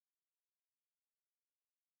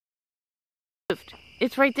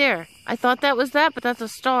It's right there. I thought that was that, but that's a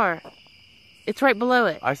star. It's right below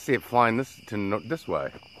it. I see it flying this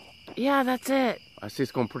way. Yeah, that's it. I see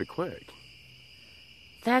it's going pretty quick.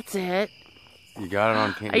 That's it. You got it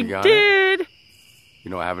on camera? I did.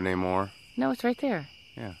 You don't have it anymore? No, it's right there.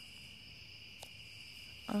 Yeah.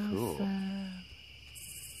 Awesome. Cool.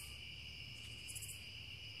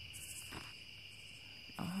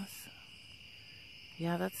 Awesome.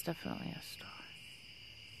 Yeah, that's definitely a star.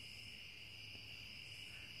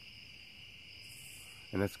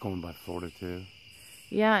 And that's going by Florida too?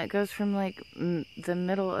 Yeah, it goes from like the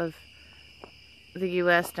middle of the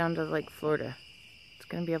U.S. down to like Florida. It's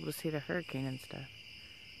going to be able to see the hurricane and stuff.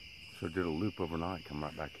 So it did a loop overnight, come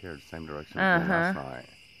right back here, the same direction as last night.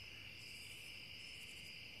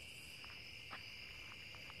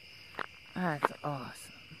 That's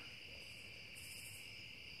awesome.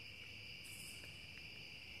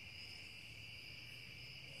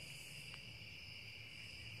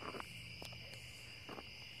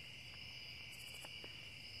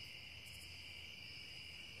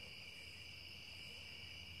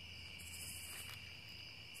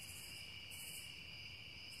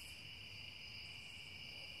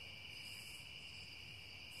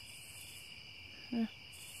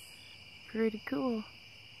 Pretty cool.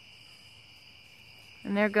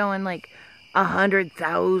 And they're going like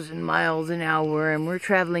 100,000 miles an hour, and we're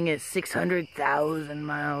traveling at 600,000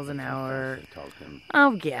 miles an hour.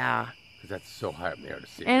 Oh yeah. Because that's so high up there to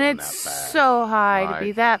see it and going it's that fast. So high right? To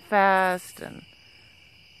be that fast and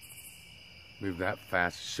move that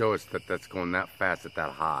fast. Show us that that's going that fast at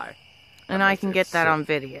that high. And I can get that on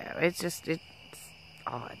video. It's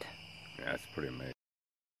odd. Yeah, it's pretty amazing.